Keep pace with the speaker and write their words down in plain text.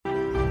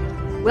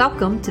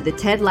Welcome to the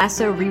Ted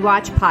Lasso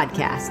Rewatch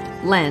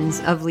Podcast, Lens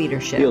of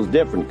Leadership. Feels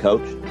different,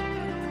 Coach.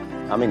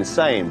 I mean, the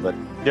same, but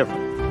different.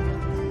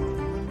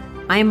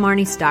 I am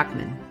Marnie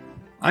Stockman.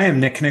 I am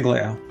Nick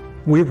Caniglio.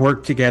 We've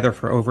worked together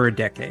for over a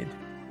decade.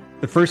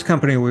 The first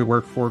company we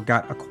worked for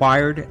got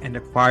acquired and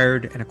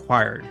acquired and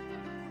acquired.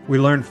 We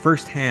learned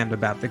firsthand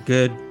about the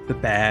good, the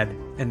bad,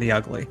 and the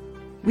ugly.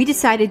 We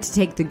decided to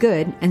take the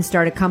good and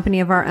start a company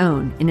of our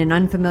own in an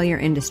unfamiliar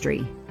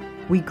industry.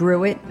 We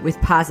grew it with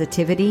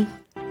positivity,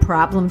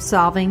 problem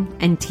solving,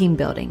 and team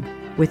building,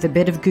 with a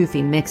bit of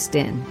goofy mixed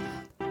in.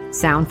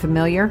 Sound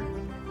familiar?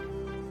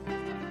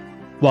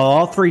 While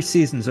all 3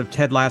 seasons of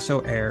Ted Lasso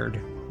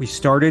aired, we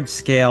started,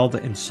 scaled,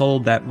 and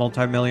sold that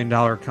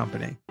multi-million-dollar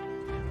company.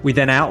 We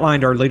then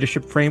outlined our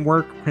leadership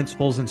framework,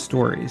 principles, and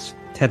stories,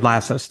 Ted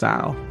Lasso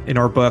style, in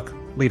our book,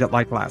 Lead It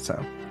Like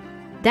Lasso.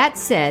 That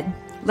said,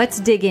 let's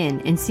dig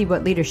in and see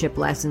what leadership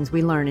lessons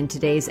we learn in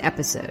today's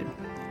episode.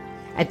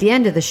 At the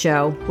end of the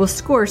show, we'll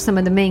score some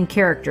of the main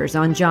characters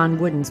on John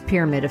Wooden's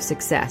pyramid of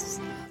success.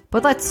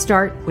 But let's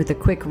start with a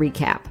quick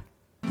recap.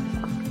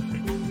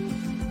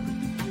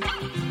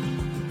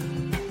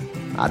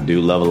 I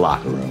do love a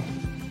locker room.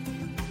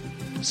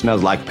 It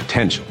smells like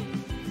potential.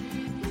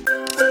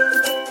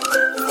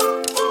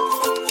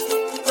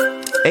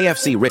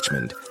 AFC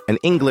Richmond, an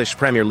English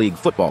Premier League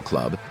football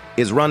club,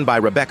 is run by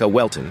Rebecca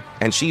Welton,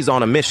 and she's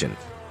on a mission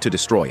to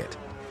destroy it.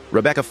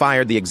 Rebecca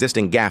fired the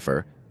existing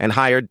gaffer and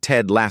hired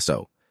Ted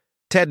Lasso.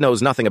 Ted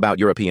knows nothing about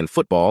European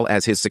football,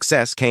 as his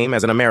success came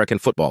as an American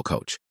football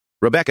coach.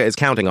 Rebecca is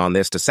counting on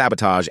this to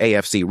sabotage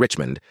AFC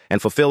Richmond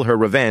and fulfill her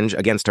revenge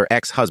against her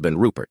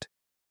ex-husband, Rupert.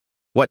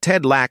 What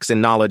Ted lacks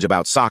in knowledge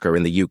about soccer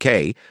in the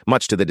UK,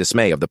 much to the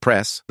dismay of the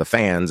press, the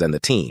fans, and the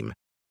team,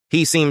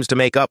 he seems to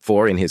make up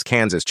for in his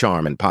Kansas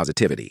charm and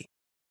positivity.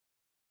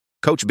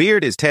 Coach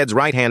Beard is Ted's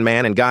right-hand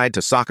man and guide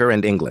to soccer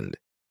and England.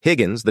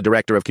 Higgins, the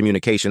director of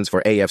communications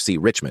for AFC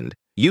Richmond,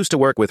 used to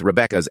work with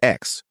Rebecca's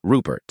ex,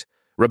 Rupert.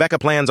 Rebecca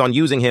plans on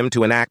using him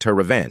to enact her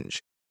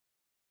revenge.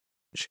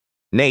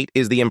 Nate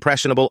is the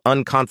impressionable,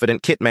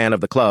 unconfident kitman of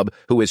the club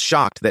who is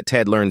shocked that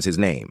Ted learns his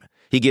name.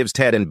 He gives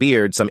Ted and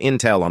Beard some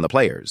intel on the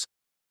players.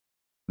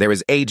 There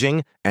is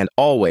aging and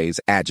always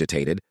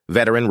agitated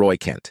veteran Roy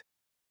Kent.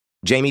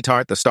 Jamie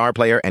Tart, the star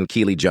player, and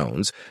Keely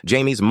Jones,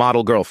 Jamie's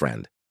model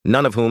girlfriend,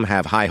 none of whom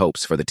have high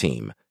hopes for the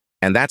team.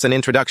 And that's an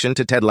introduction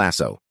to Ted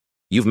Lasso.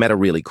 You've met a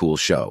really cool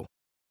show.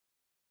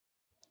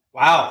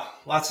 Wow,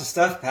 lots of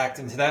stuff packed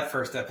into that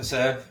first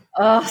episode.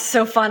 Oh,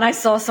 so fun. I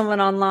saw someone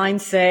online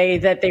say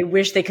that they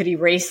wish they could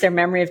erase their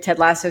memory of Ted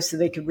Lasso so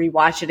they could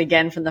rewatch it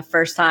again from the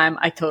first time.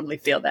 I totally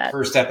feel that.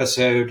 First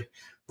episode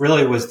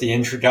really was the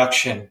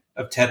introduction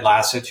of Ted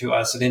Lasso to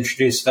us. It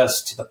introduced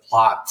us to the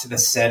plot, to the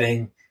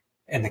setting,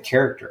 and the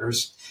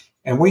characters.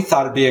 And we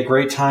thought it'd be a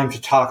great time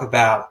to talk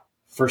about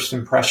first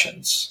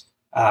impressions,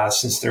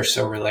 since they're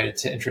so related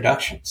to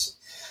introductions.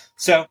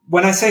 So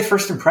when I say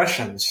first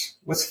impressions,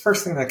 what's the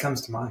first thing that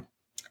comes to mind?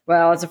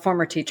 Well, as a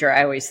former teacher,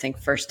 I always think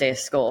first day of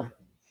school,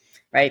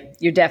 right?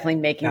 You're definitely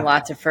making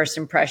lots of first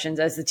impressions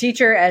as the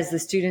teacher, as the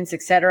students,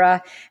 et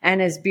cetera.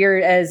 And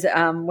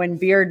when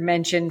Beard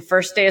mentioned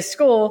first day of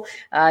school,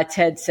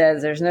 Ted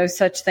says there's no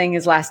such thing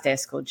as last day of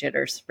school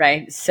jitters,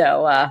 right?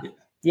 So,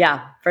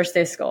 first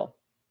day of school.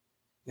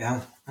 Yeah.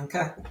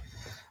 Okay.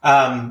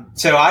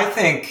 So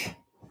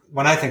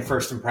when I think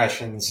first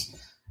impressions,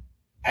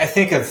 I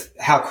think of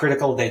how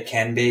critical they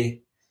can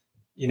be,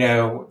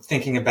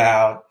 thinking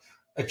about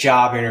a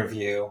job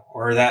interview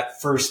or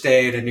that first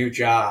day at a new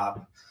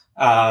job.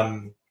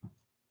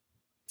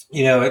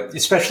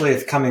 Especially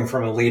if coming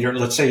from a leader,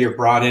 let's say you're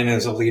brought in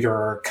as a leader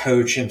or a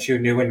coach into a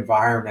new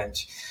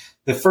environment,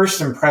 the first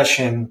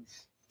impression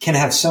can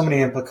have so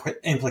many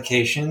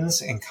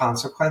implications and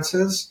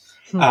consequences.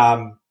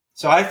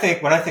 So I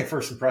think when I think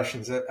first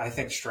impressions, I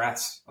think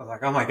stress. I was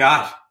like, oh my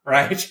God,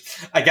 right?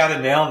 I got to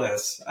nail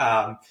this.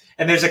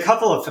 And there's a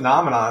couple of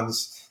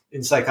phenomenons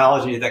in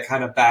psychology that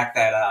kind of back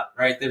that up,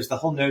 right? There's the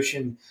whole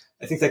notion,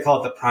 I think they call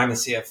it the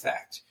primacy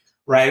effect,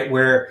 right?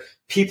 Where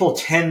people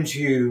tend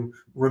to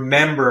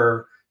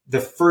remember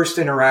the first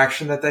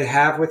interaction that they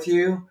have with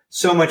you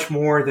so much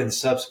more than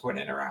subsequent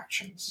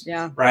interactions.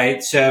 Yeah.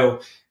 Right.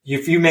 So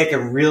if you make a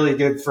really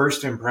good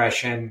first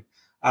impression,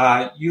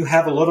 you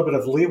have a little bit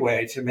of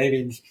leeway to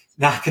maybe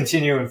not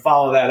continue and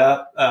follow that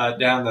up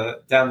down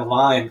the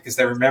line because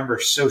they remember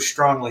so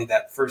strongly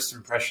that first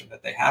impression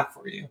that they have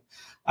for you.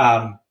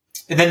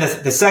 And then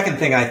the second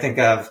thing I think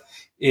of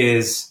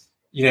is,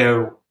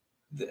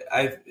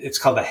 it's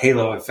called the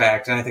halo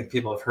effect, and I think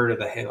people have heard of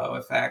the halo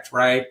effect,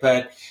 right?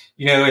 But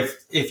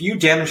if you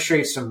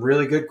demonstrate some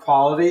really good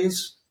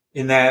qualities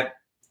in that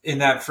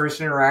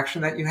first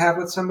interaction that you have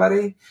with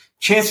somebody,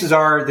 chances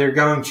are they're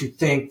going to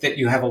think that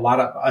you have a lot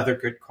of other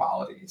good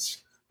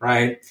qualities,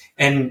 right?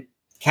 And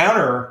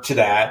counter to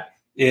that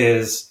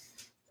is,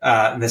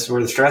 and this is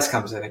where the stress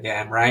comes in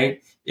again,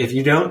 right? If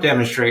you don't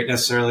demonstrate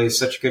necessarily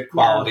such good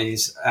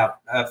qualities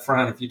up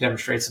front, if you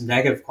demonstrate some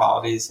negative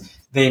qualities,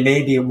 they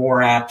may be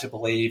more apt to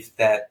believe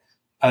that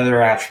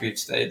other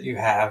attributes that you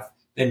have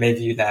they may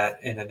view that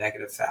in a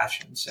negative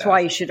fashion. So that's why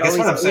you should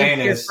always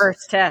ace your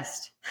first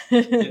test.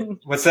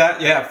 What's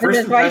that? Yeah. First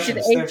that's why you should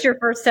ace your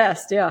first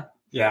test. Yeah.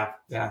 Yeah.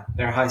 Yeah.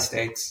 They're high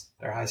stakes.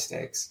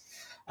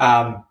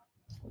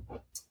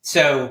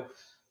 So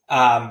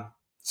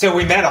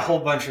we met a whole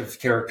bunch of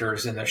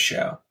characters in this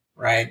show,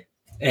 right?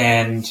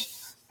 And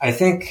I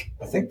think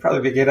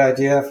probably be a good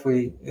idea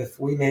if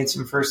we made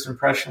some first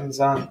impressions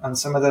on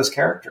some of those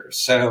characters.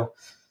 So,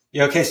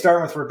 you okay?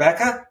 Starting with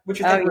Rebecca. What'd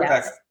you think of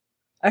Rebecca?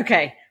 Yes.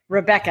 Okay,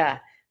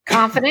 Rebecca,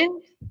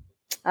 confident,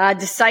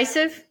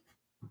 decisive,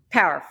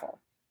 powerful.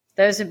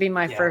 Those would be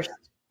my first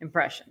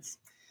impressions.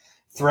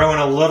 Throwing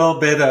a little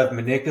bit of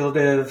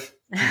manipulative,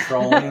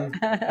 controlling.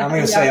 I'm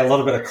going to say a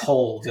little bit of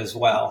cold as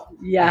well.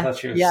 Yeah, I thought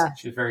she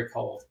was very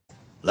cold.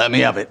 Let me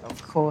have it.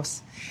 Of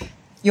course.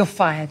 You're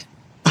fired.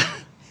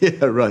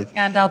 Yeah, right.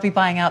 And I'll be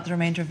buying out the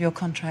remainder of your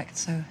contract,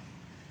 so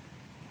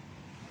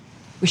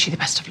wish you the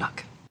best of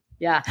luck.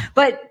 Yeah,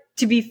 but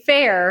to be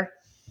fair,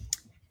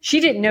 she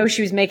didn't know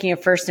she was making a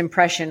first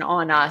impression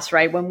on us,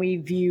 right? When we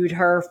viewed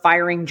her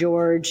firing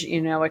George,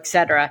 et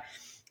cetera.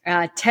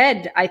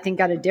 Ted, I think,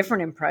 got a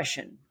different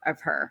impression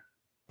of her.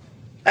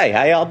 Hey,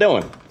 how y'all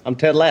doing? I'm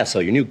Ted Lasso,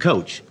 your new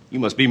coach. You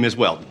must be Miss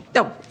Welton.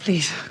 Oh,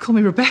 please, call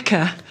me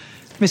Rebecca.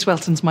 Miss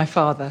Welton's my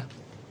father.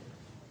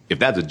 If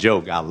that's a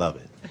joke, I love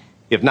it.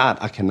 If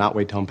not, I cannot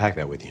wait to unpack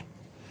that with you.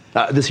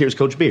 This here's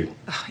Coach Beard.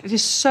 It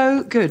is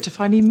so good to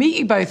finally meet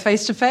you both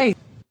face to face.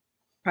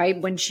 Right.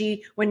 When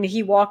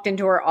he walked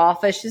into her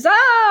office, she's,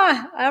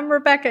 I'm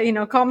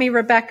Rebecca, call me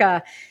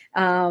Rebecca.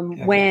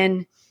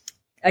 When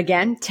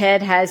again,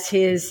 Ted has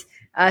his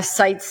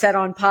sights set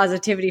on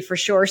positivity for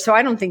sure. So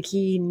I don't think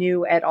he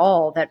knew at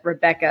all that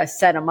Rebecca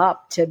set him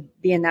up to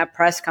be in that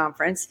press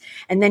conference.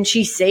 And then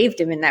she saved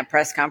him in that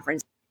press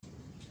conference.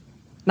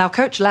 Now,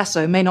 Coach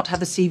Lasso may not have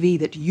the CV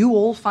that you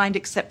all find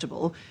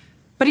acceptable,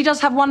 but he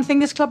does have one thing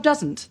this club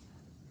doesn't.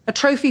 A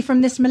trophy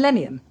from this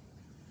millennium.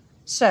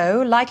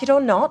 So, like it or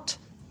not,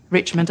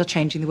 Richmond are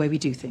changing the way we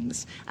do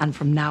things. And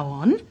from now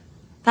on,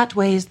 that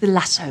way is the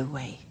Lasso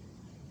way.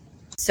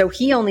 So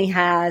he only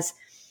has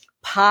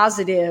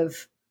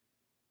positive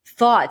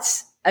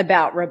thoughts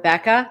about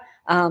Rebecca,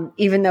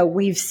 even though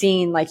we've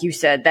seen, like you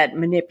said, that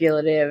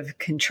manipulative,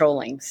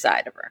 controlling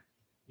side of her.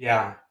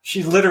 Yeah,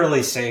 she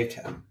literally saved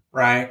him,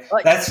 right?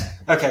 That's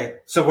okay.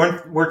 So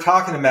we're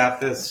talking about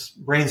this,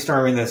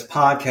 brainstorming this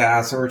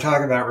podcast, and we're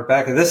talking about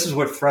Rebecca. This is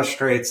what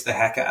frustrates the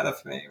heck out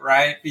of me,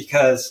 right?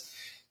 Because,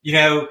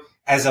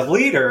 as a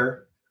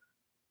leader,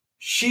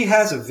 she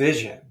has a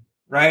vision,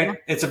 right? Yeah.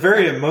 It's a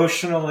very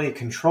emotionally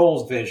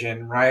controlled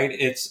vision, right?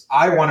 It's,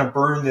 I want to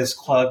burn this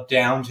club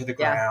down to the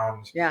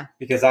ground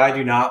because I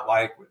do not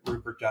like what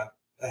Rupert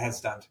has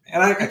done to me.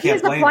 And I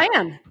can't blame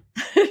her.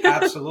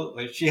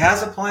 Absolutely. She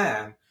has a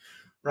plan,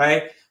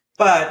 right?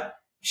 But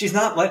she's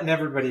not letting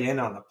everybody in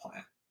on the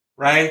plan,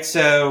 right?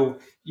 So,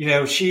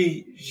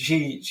 she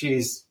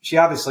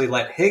obviously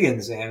let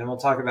Higgins in, and we'll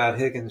talk about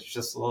Higgins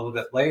just a little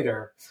bit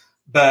later.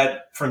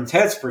 But from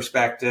Ted's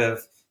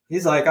perspective,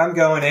 he's like, I'm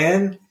going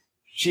in.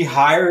 She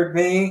hired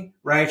me,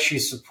 right?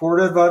 She's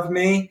supportive of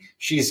me.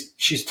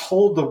 She's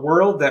told the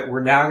world that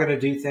we're now going to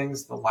do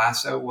things the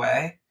Lasso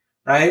way,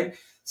 right?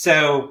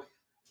 So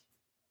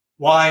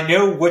while I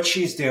know what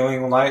she's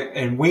doing,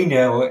 and we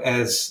know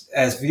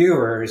as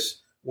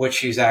viewers what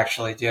she's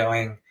actually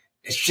doing,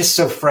 it's just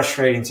so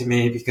frustrating to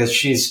me because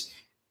she's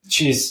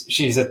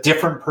a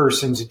different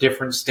person to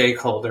different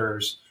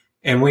stakeholders,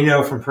 and we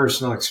know from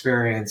personal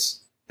experience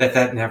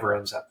that never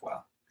ends up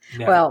well.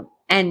 Never. Well,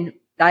 and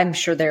I'm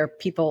sure there are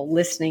people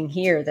listening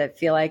here that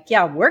feel like,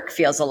 work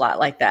feels a lot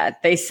like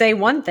that. They say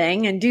one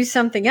thing and do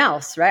something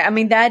else, right? I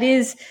mean, that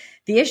is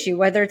the issue,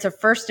 whether it's a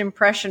first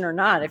impression or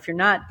not. If you're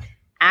not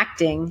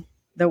acting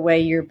the way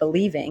you're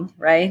believing,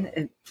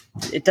 right,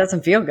 it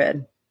doesn't feel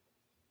good.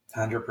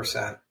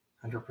 100%.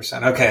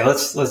 Okay,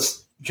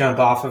 let's jump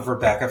off of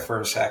Rebecca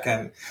for a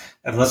second,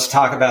 and let's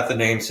talk about the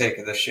namesake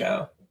of the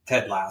show,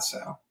 Ted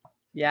Lasso.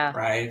 Yeah.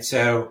 Right.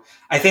 So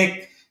I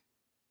think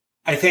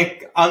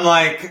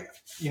unlike,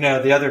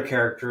 the other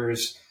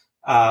characters,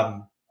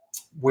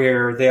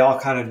 where they all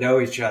kind of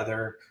know each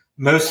other,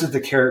 most of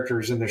the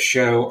characters in the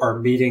show are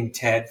meeting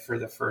Ted for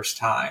the first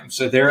time.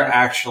 So they're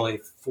actually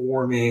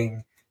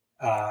forming,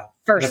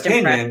 first an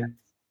opinion impression.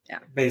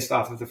 Based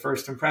off of the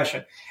first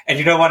impression. And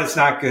you know what? It's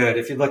not good.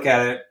 If you look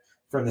at it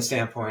from the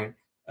standpoint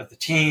of the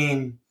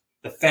team,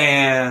 the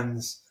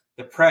fans,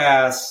 the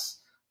press,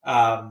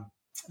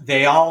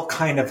 they all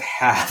kind of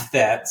have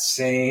that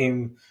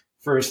same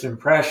first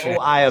impression.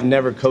 I have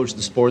never coached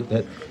the sport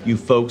that you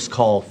folks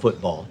call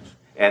football.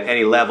 At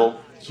any level.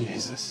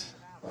 Jesus.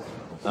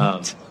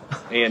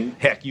 And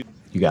heck, you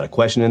got a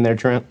question in there,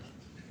 Trent?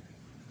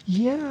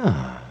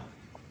 Yeah.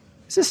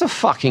 Is this a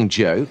fucking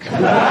joke?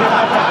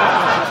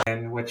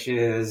 And which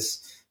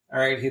is, all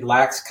right, he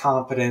lacks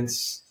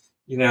competence,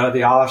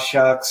 the aw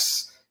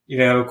shucks,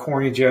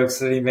 corny jokes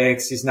that he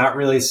makes. He's not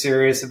really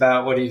serious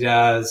about what he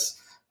does.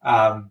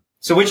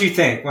 So what do you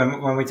think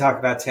when we talk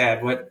about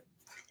Ted?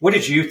 What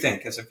did you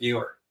think as a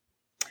viewer?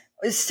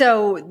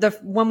 So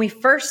when we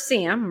first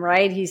see him,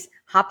 right, he's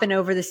hopping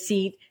over the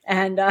seat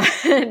and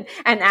and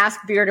ask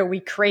Beard, "Are we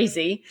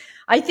crazy?"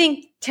 I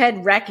think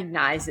Ted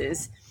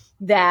recognizes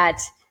that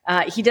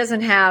he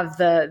doesn't have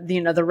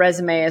the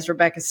resume, as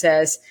Rebecca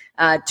says,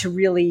 to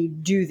really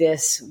do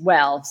this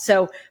well.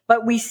 So,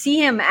 but we see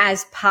him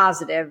as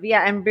positive.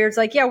 Yeah. And Beard's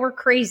like, yeah, we're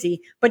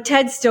crazy, but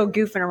Ted's still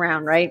goofing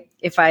around, right?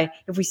 If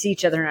we see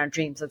each other in our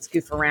dreams, let's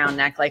goof around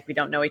and act like we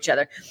don't know each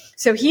other.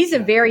 So he's a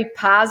very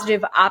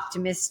positive,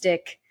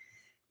 optimistic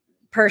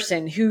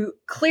person who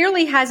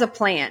clearly has a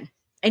plan.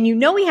 And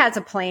he has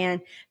a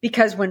plan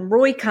because when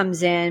Roy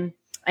comes in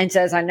and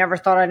says, I never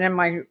thought I'd end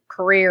my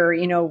career,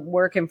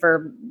 working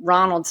for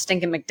Ronald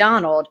Stinking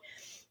McDonald,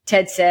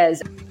 Ted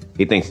says,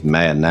 He thinks he's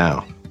mad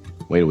now.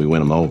 Wait till we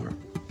win him over.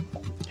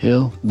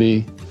 He'll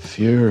be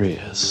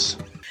furious.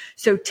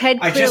 So Ted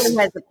clearly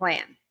has a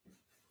plan.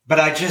 But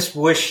I just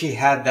wish he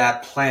had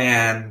that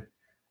plan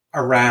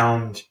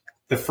around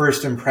the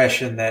first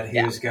impression that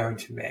he was going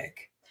to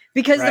make.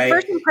 Because the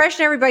first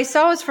impression everybody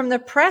saw was from the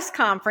press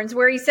conference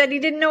where he said he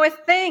didn't know a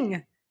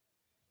thing.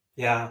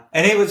 Yeah.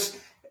 And he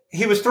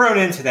was thrown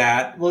into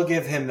that. We'll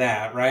give him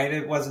that, right?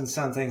 It wasn't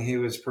something he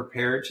was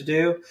prepared to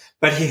do,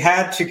 but he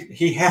had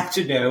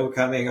to know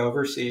coming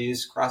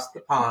overseas, across the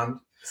pond.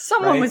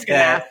 Someone was going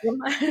to ask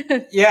him.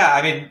 Yeah.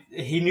 I mean,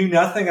 he knew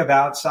nothing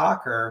about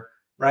soccer,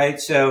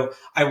 right? So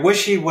I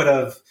wish he would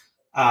have,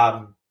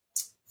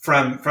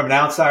 from an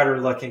outsider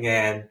looking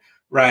in,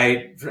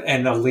 right?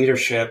 And a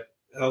leadership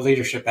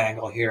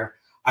angle here.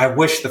 I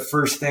wish the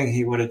first thing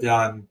he would have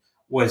done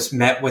was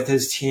met with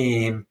his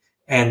team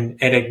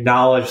and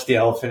acknowledged the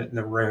elephant in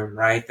the room,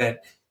 right?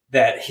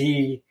 That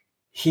he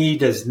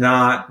does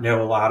not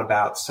know a lot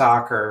about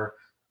soccer,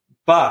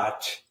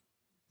 but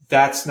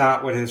that's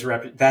not what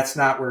that's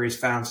not where he's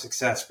found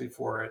success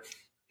before it.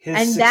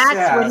 That's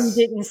what he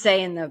didn't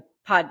say in the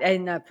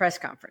press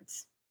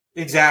conference.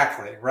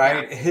 Exactly,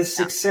 right? Yeah. His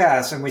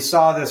success, and we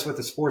saw this with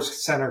the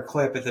Sports Center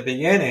clip at the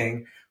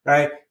beginning,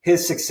 right?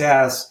 His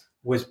success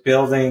was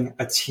building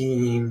a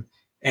team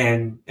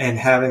and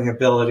having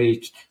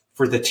ability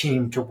for the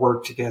team to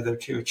work together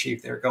to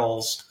achieve their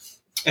goals.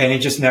 And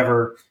he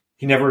never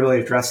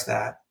really addressed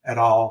that at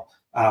all.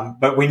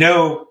 But we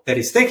know that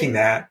he's thinking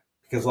that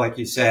because, like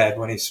you said,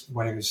 when he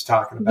was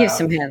talking about give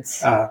some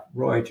hints.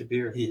 Roy to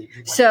Beard,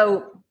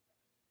 so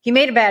he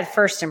made a bad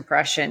first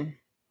impression.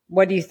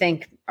 What do you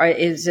think?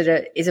 Is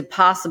it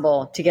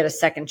possible to get a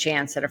second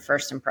chance at a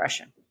first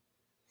impression?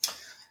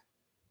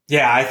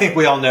 Yeah, I think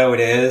we all know it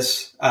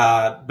is,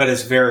 but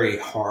it's very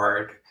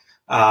hard.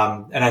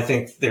 And I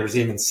think there's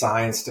even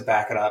science to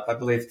back it up. I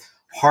believe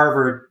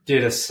Harvard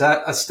did a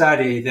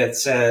study that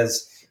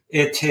says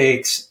it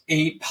takes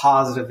 8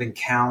 positive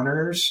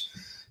encounters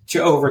to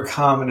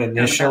overcome an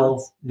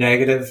initial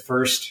negative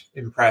first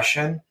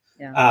impression.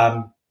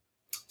 Yeah.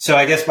 So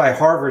I guess by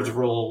Harvard's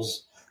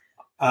rules,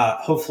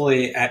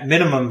 hopefully at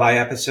minimum by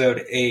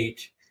episode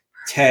 8,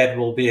 Ted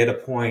will be at a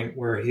point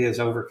where he has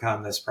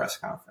overcome this press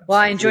conference. Well,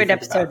 I enjoyed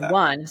episode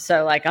 1,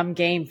 so I'm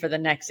game for the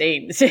next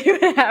 8 and see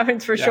what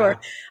happens for sure.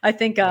 I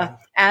think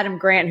Adam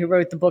Grant, who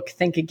wrote the book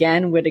Think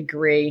Again, would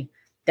agree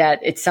that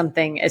it's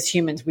something as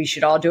humans we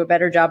should all do a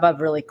better job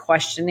of really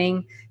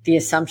questioning the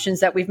assumptions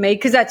that we've made,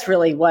 because that's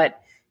really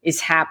what is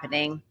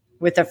happening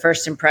with the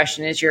first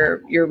impression is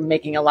you're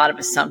making a lot of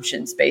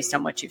assumptions based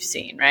on what you've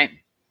seen, right?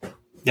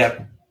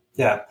 Yep.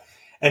 Yeah.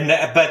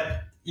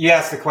 But you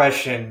asked the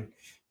question,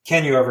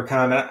 can you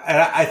overcome it? And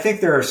I think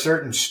there are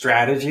certain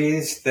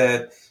strategies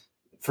that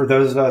for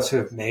those of us who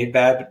have made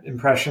bad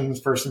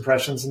first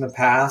impressions in the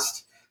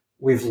past,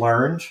 we've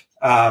learned.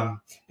 And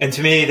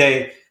to me,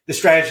 the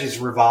strategies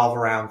revolve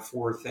around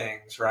 4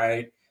 things,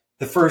 right?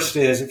 The first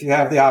is if you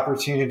have the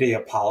opportunity,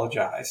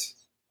 apologize.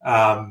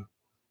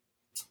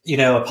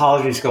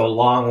 Apologies go a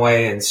long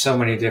way in so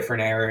many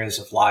different areas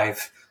of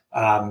life.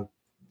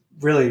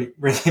 Really,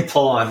 really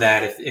pull on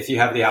that if you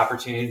have the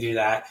opportunity to do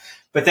that.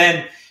 But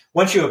then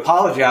once you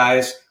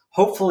apologize,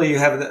 hopefully you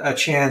have a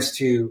chance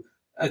to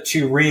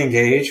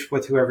re-engage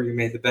with whoever you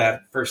made the bad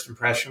first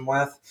impression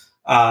with.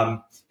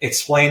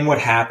 Explain what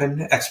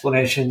happened.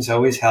 Explanations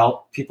always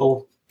help.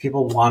 People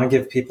want to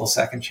give people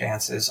second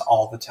chances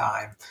all the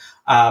time.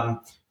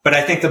 But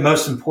I think the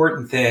most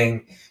important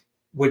thing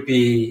would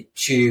be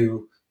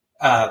to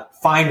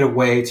find a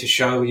way to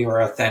show your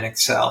authentic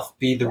self,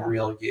 be the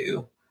real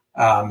you.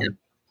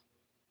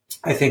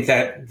 I think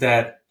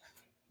that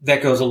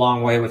goes a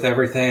long way with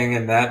everything,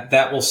 and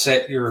that will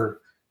set your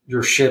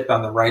ship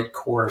on the right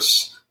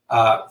course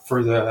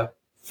for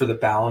the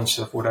balance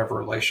of whatever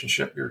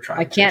relationship you're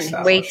trying to establish. I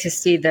can't wait to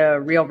see the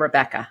real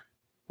Rebecca.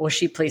 Will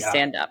she please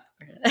stand up?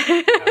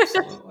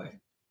 Absolutely.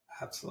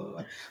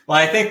 Well,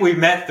 I think we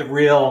met the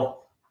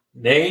real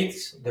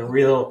Nate, the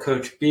real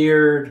Coach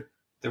Beard,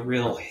 the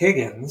real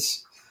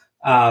Higgins.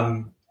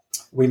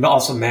 We've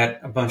also met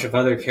a bunch of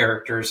other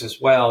characters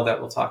as well that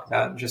we'll talk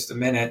about in just a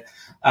minute.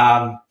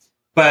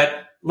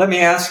 But let me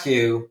ask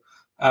you,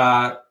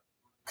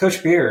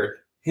 Coach Beard,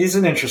 he's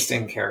an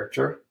interesting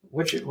character.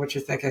 What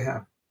you think of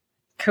him?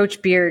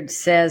 Coach Beard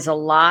says a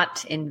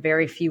lot in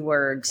very few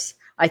words.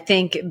 I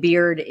think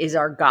Beard is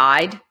our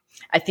guide.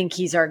 I think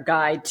he's our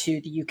guide to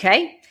the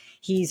UK.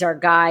 He's our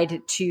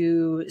guide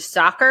to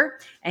soccer.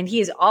 And he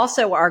is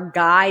also our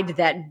guide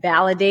that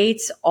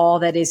validates all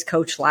that is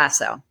Coach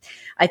Lasso.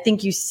 I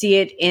think you see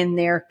it in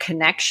their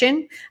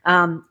connection.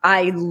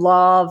 I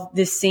love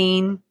this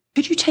scene.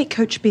 Could you take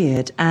Coach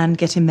Beard and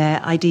get him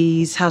their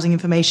IDs, housing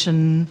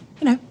information,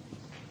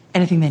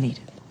 anything they need?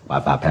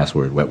 Wi-Fi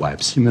password, wet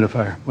wipes.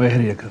 Humidifier. Way ahead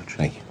of you, Coach.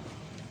 Thank you.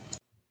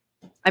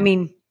 I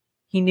mean,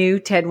 he knew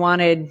Ted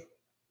wanted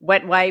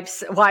wet wipes,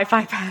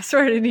 Wi-Fi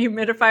password, and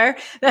humidifier.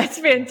 That's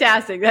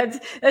fantastic.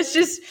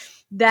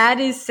 That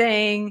is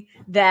saying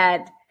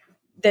that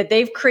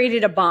they've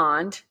created a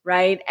bond,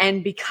 right?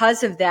 And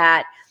because of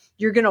that,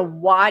 you're going to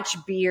watch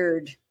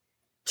Beard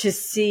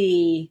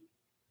to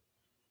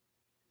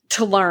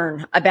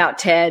learn about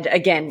Ted,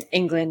 again,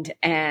 England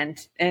and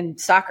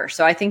soccer.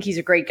 So I think he's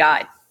a great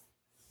guide.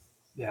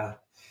 Yeah.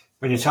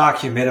 When you talk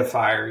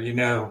humidifier, you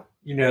know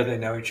they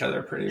know each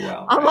other pretty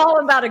well. I'm all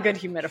about a good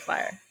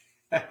humidifier.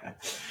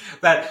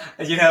 But,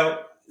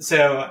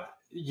 so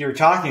you're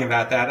talking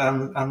about that.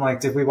 I'm like,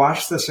 did we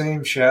watch the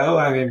same show?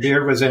 I mean,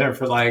 Beard was in it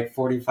for like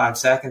 45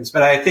 seconds,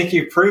 but I think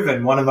you've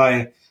proven one of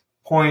my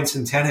points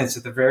and tenets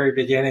at the very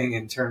beginning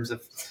in terms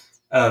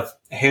of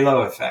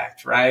halo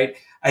effect, right?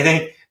 I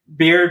think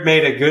Beard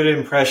made a good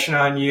impression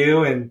on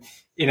you and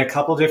in a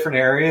couple different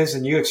areas,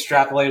 and you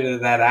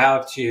extrapolated that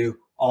out to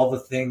all the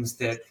things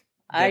that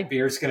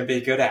Beard's going to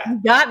be good at.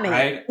 You got me.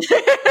 Right?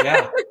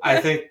 Yeah.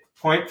 I think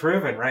point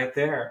proven right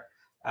there.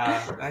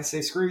 I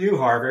say, screw you,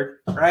 Harvard,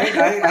 right?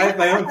 I have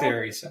my own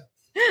theory. So,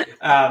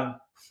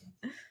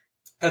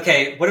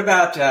 okay. What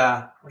about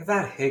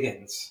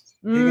Higgins?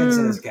 Higgins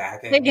and his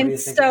gagging.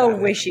 Higgins so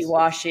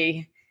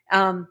wishy-washy.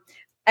 And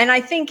I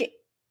think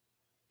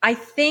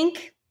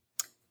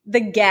the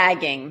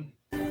gagging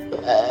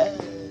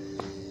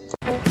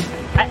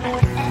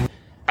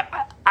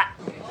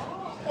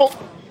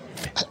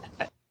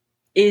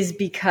is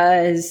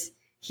because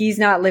he's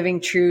not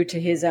living true to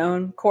his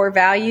own core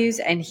values,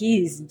 and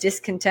he's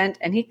discontent,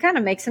 and he kind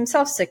of makes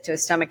himself sick to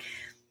his stomach.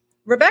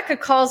 Rebecca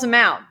calls him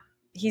out.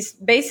 He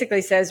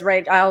basically says,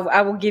 right,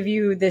 I will give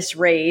you this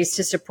raise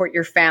to support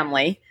your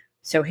family.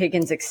 So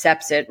Higgins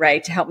accepts it,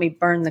 right, to help me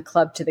burn the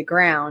club to the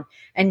ground,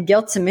 and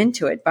guilts him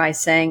into it by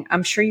saying,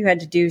 I'm sure you had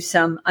to do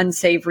some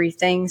unsavory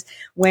things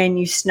when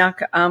you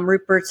snuck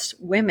Rupert's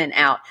women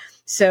out.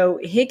 So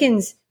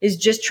Higgins is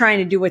just trying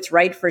to do what's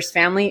right for his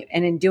family,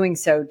 and in doing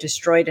so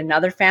destroyed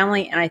another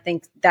family. And I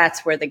think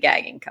that's where the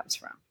gagging comes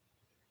from.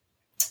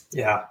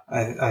 Yeah,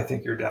 I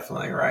think you're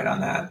definitely right on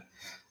that.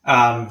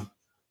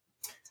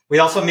 We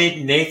also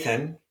meet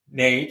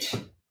Nate,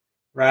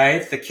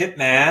 right? The kit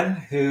man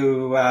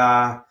who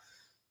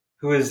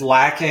is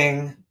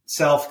lacking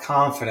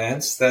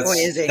self-confidence.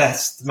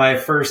 That's my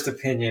first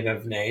opinion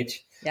of Nate.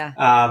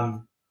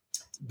 Yeah.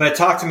 But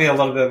talk to me a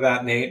little bit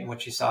about Nate and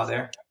what you saw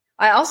there.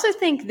 I also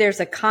think there's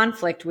a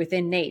conflict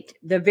within Nate.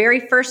 The very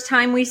first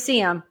time we see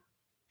him,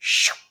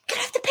 get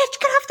off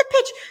the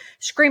pitch,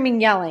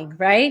 screaming, yelling,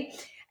 right?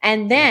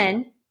 And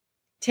then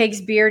takes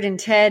Beard and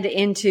Ted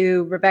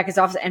into Rebecca's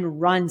office and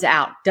runs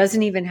out.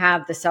 Doesn't even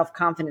have the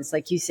self-confidence,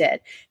 like you said,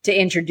 to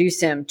introduce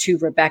him to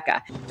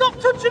Rebecca. Stop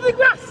touching the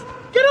grass!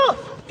 Get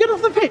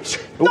off the pitch!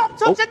 Stop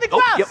touching the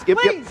grass,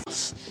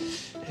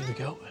 please! Here we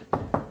go.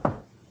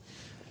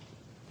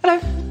 Hello.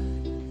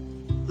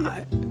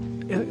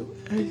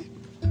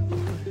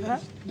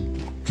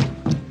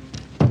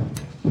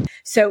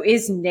 So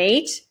is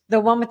Nate the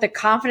one with the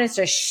confidence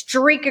to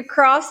streak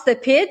across the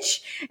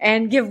pitch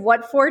and give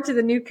what for to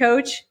the new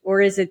coach? Or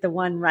is it the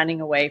one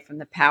running away from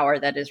the power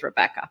that is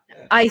Rebecca?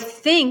 I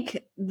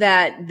think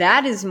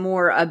that is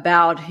more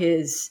about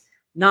his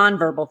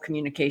nonverbal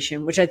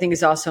communication, which I think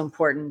is also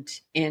important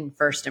in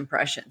first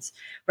impressions,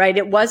 right?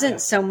 It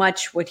wasn't so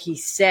much what he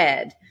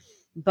said,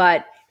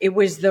 but it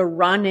was the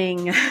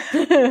running,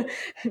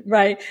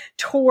 right,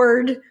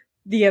 toward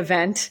the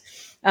event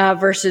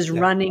versus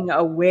running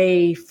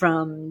away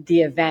from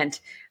the event.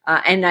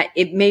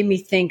 It made me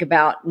think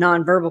about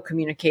nonverbal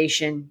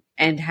communication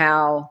and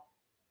how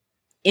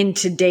in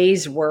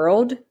today's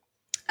world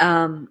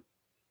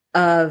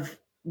of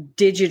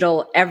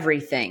digital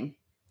everything,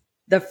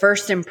 the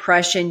first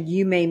impression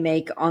you may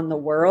make on the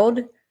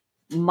world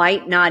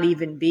might not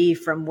even be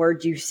from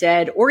words you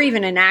said or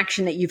even an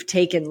action that you've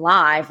taken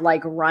live,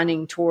 like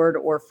running toward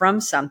or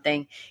from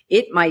something.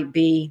 It might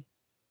be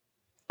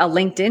a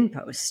LinkedIn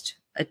post,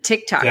 a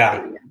TikTok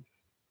video.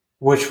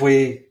 Which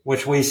we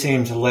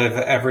seem to live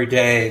every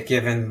day,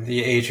 given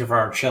the age of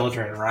our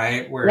children,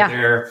 right?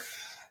 Where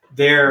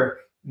they're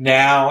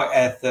now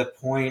at the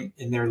point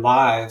in their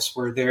lives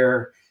where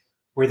they're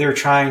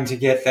trying to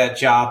get that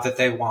job that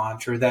they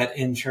want or that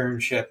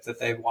internship that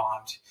they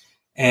want.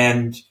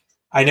 And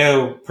I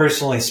know,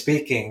 personally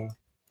speaking,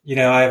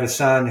 I have a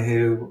son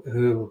who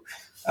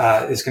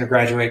is going to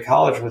graduate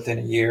college within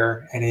a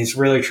year, and he's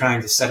really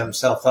trying to set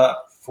himself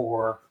up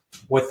for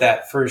what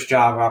that first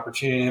job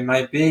opportunity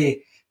might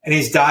be. And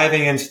he's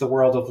diving into the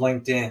world of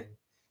LinkedIn.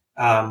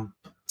 And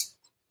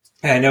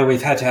I know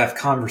we've had to have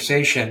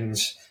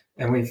conversations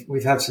and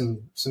we've had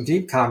some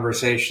deep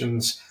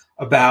conversations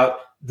about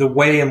the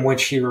way in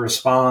which he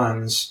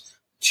responds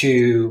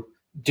to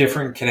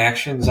different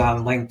connections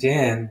on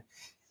LinkedIn.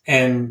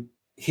 And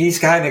he's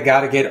kind of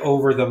got to get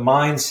over the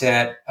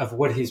mindset of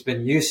what he's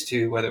been used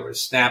to, whether it was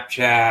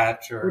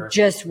Snapchat or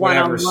just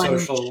one-on-one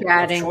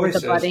chatting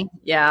with a buddy.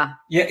 Yeah.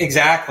 Yeah,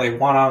 exactly.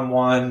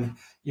 One-on-one,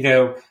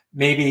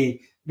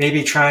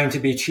 maybe trying to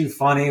be too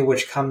funny,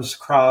 which comes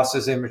across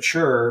as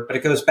immature, but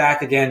it goes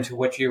back again to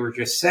what you were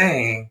just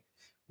saying,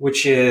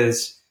 which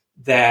is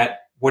that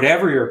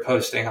whatever you're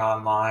posting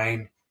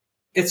online,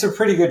 it's a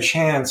pretty good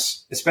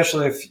chance,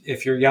 especially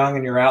if you're young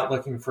and you're out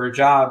looking for a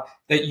job,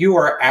 that you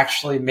are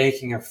actually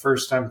making a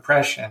first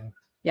impression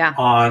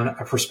on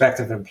a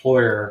prospective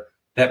employer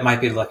that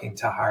might be looking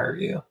to hire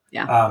you.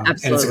 Yeah,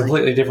 absolutely. And it's a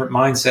completely different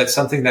mindset,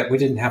 something that we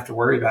didn't have to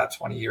worry about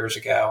 20 years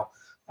ago.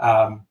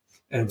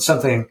 And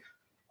something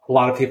a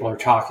lot of people are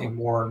talking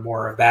more and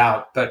more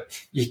about, but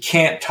you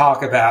can't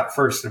talk about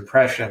first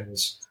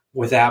impressions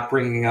without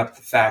bringing up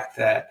the fact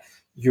that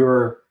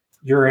your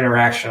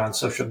interaction on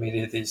social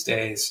media these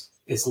days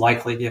is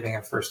likely giving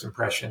a first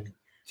impression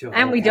to a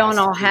and we don't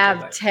all have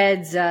that,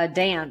 Ted's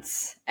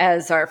dance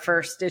as our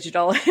first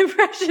digital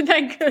impression.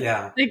 Thank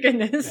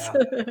goodness.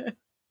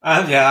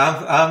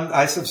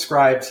 I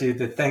subscribe to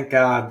the thank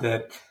God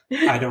that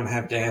I don't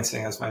have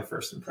dancing as my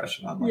first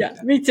impression on LinkedIn.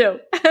 Yeah, me too.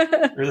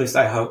 Or at least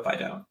I hope I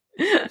don't.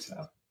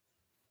 So,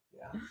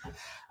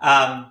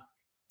 yeah.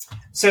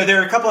 So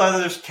there are a couple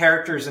other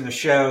characters in the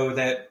show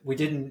that we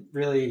didn't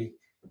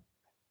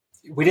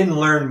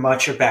learn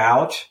much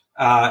about,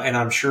 and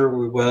I'm sure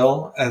we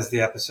will as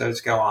the episodes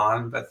go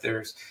on. But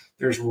there's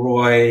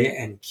Roy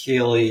and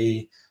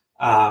Keely.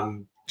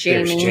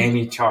 There's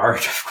Jamie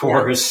Tart, of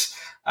course.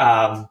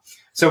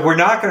 So we're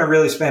not going to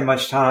really spend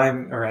much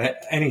time or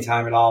any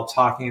time at all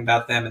talking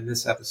about them in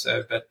this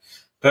episode,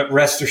 but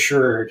rest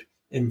assured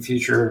in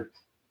future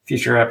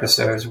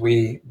episodes,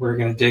 we're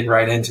going to dig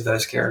right into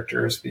those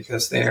characters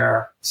because they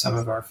are some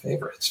of our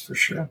favorites for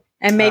sure.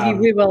 And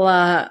maybe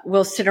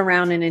we'll sit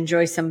around and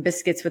enjoy some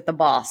biscuits with the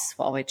boss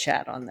while we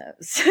chat on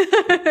those.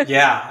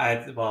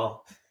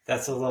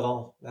 That's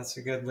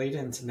a good lead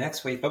into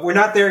next week, but we're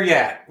not there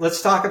yet.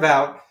 Let's talk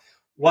about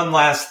one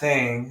last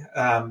thing.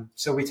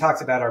 So we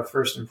talked about our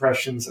first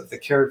impressions of the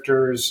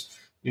characters,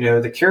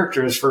 the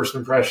characters' first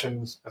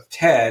impressions of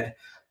Ted.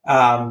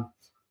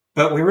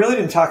 But we really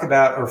didn't talk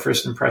about our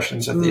first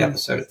impressions of the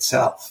episode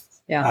itself.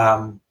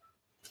 Yeah.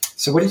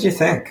 So what did you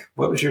think?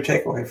 What was your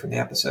takeaway from the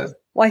episode?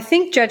 Well, I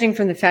think judging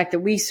from the fact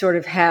that we sort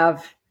of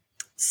have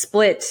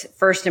split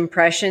first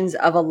impressions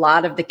of a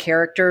lot of the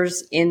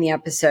characters in the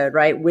episode,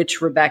 right?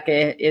 Which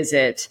Rebecca is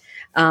it?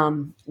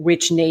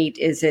 Which Nate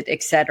is it,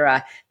 et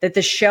cetera, that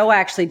the show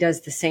actually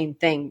does the same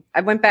thing.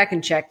 I went back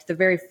and checked. The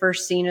very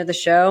first scene of the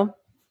show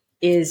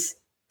is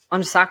on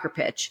a soccer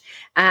pitch.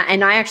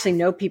 And I actually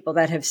know people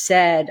that have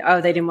said,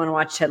 oh, they didn't want to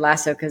watch Ted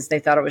Lasso because they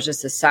thought it was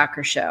just a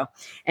soccer show.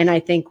 And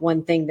I think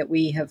one thing that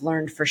we have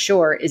learned for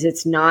sure is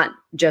it's not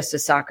just a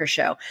soccer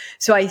show.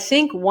 So I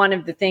think one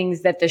of the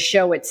things that the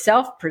show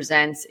itself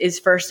presents is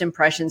first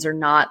impressions are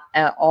not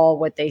at all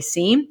what they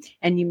seem.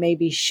 And you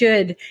maybe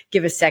should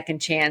give a second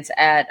chance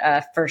at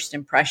a first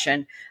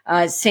impression.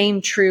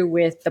 Same true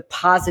with the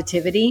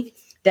positivity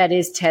that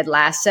is Ted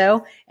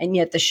Lasso. And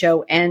yet the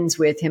show ends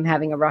with him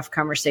having a rough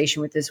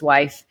conversation with his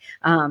wife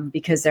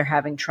because they're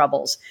having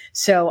troubles.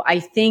 So I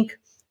think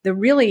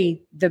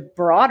the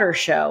broader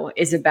show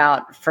is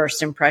about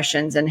first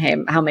impressions and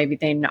how maybe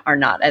they are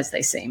not as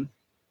they seem.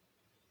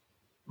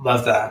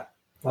 Love that.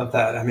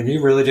 I mean,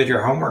 you really did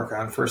your homework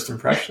on first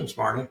impressions,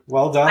 Marnie.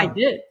 Well done. I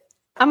did.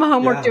 I'm a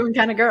homework doing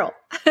kind of girl.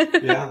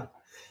 Yeah.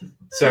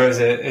 So is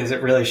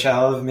it really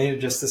shallow of me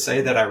just to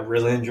say that I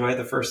really enjoyed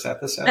the first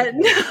episode?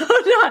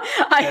 No.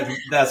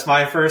 That's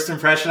my first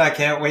impression. I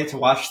can't wait to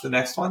watch the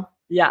next one.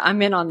 Yeah,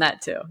 I'm in on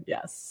that too.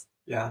 Yes.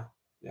 Yeah.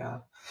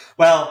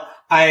 Well,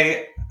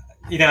 I've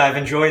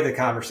enjoyed the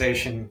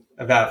conversation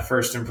about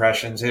first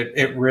impressions.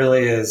 It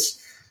really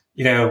is,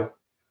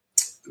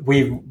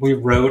 we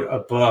wrote a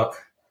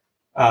book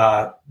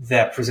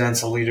that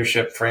presents a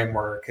leadership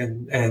framework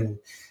and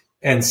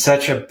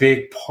such a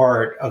big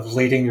part of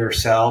leading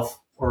yourself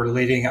or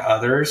leading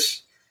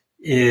others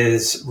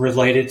is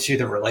related to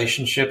the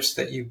relationships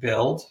that you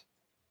build.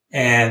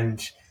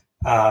 And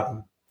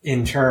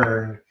in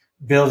turn,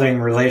 building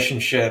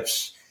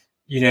relationships,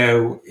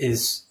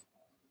 is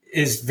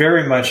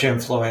very much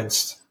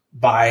influenced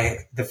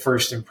by the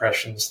first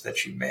impressions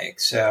that you make.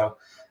 So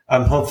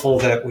I'm hopeful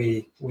that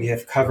we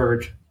have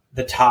covered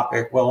the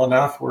topic well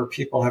enough where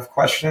people have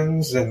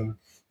questions and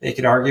they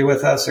can argue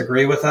with us,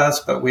 agree with us,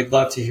 but we'd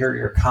love to hear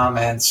your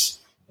comments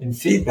and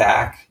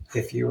feedback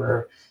if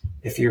you're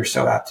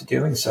so apt to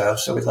doing so.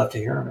 So we'd love to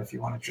hear them if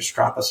you want to just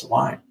drop us a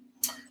line.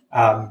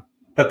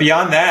 But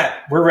beyond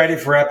that, we're ready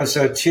for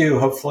episode 2.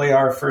 Hopefully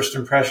our first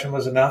impression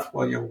was enough.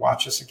 Well, you'll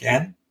watch us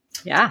again.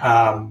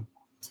 Yeah.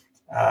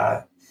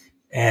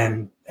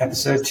 And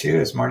episode 2,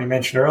 as Marnie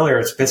mentioned earlier,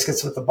 it's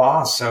biscuits with the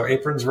boss. So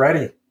apron's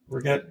ready.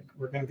 We're going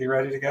to be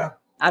ready to go.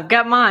 I've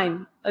got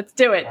mine. Let's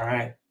do it. All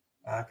right.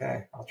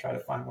 Okay. I'll try to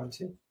find one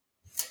too.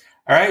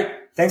 All right.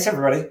 Thanks,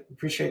 everybody.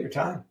 Appreciate your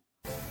time.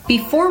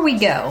 Before we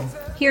go,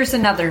 here's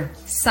another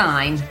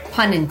sign,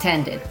 pun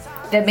intended,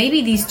 that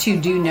maybe these two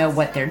do know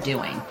what they're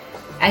doing.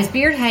 As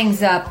Beard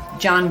hangs up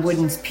John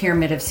Wooden's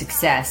Pyramid of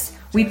Success,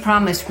 we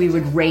promised we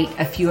would rate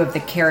a few of the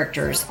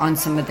characters on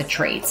some of the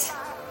traits.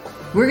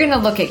 We're going to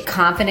look at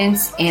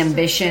confidence,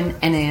 ambition,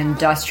 and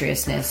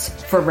industriousness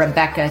for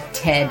Rebecca,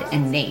 Ted,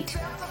 and Nate.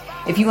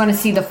 If you want to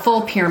see the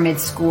full pyramid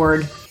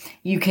scored,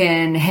 you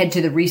can head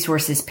to the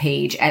resources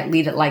page at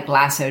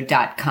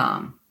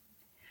leaditlikelasso.com.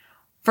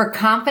 For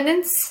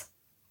confidence,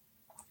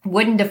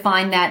 Wooden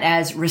defined that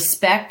as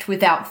respect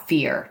without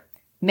fear,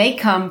 may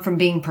come from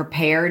being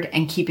prepared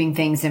and keeping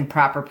things in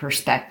proper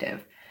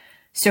perspective.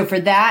 So for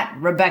that,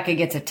 Rebecca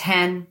gets a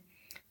 10,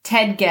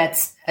 Ted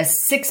gets a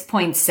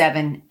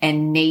 6.7,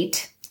 and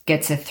Nate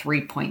gets a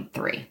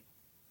 3.3.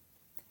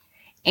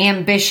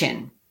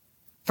 Ambition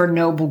for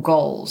noble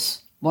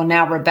goals. Well,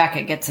 now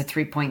Rebecca gets a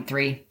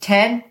 3.3.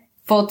 Ted,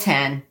 full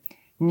 10.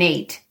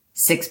 Nate,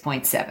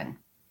 6.7.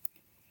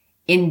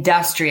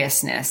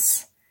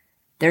 Industriousness.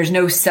 There's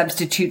no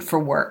substitute for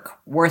work.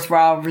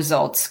 Worthwhile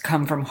results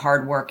come from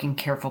hard work and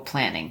careful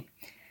planning.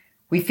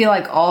 We feel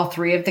like all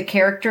three of the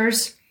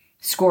characters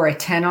score a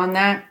 10 on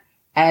that,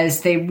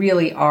 as they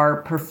really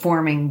are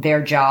performing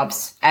their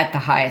jobs at the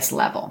highest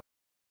level.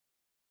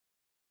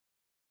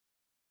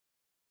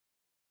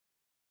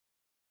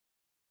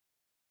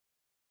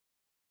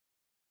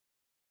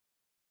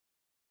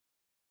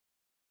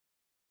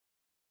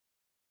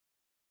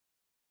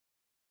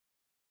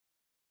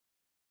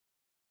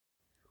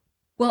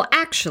 Well,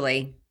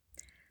 actually,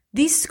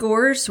 these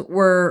scores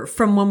were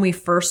from when we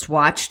first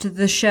watched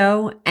the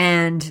show,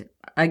 and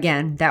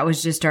again, that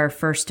was just our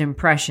first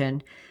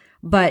impression.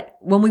 But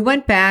when we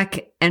went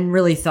back and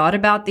really thought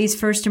about these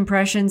first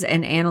impressions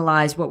and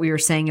analyzed what we were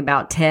saying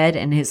about Ted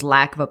and his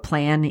lack of a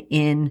plan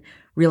in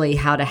really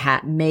how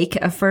to make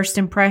a first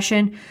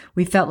impression,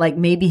 we felt like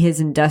maybe his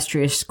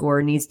industrious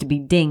score needs to be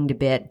dinged a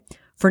bit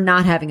for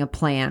not having a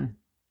plan.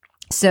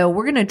 So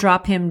we're going to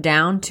drop him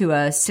down to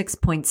a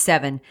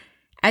 6.7.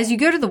 As you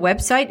go to the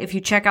website, if you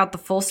check out the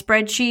full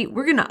spreadsheet,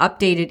 we're going to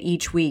update it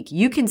each week.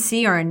 You can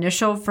see our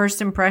initial first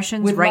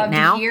impressions right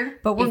now,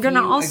 but we're going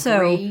to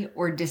also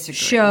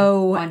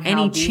show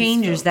any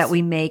changes that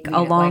we make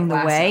along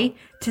the way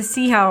to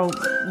see how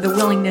the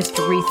willingness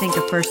to rethink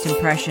a first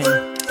impression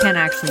can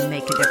actually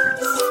make a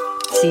difference.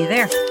 See you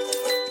there.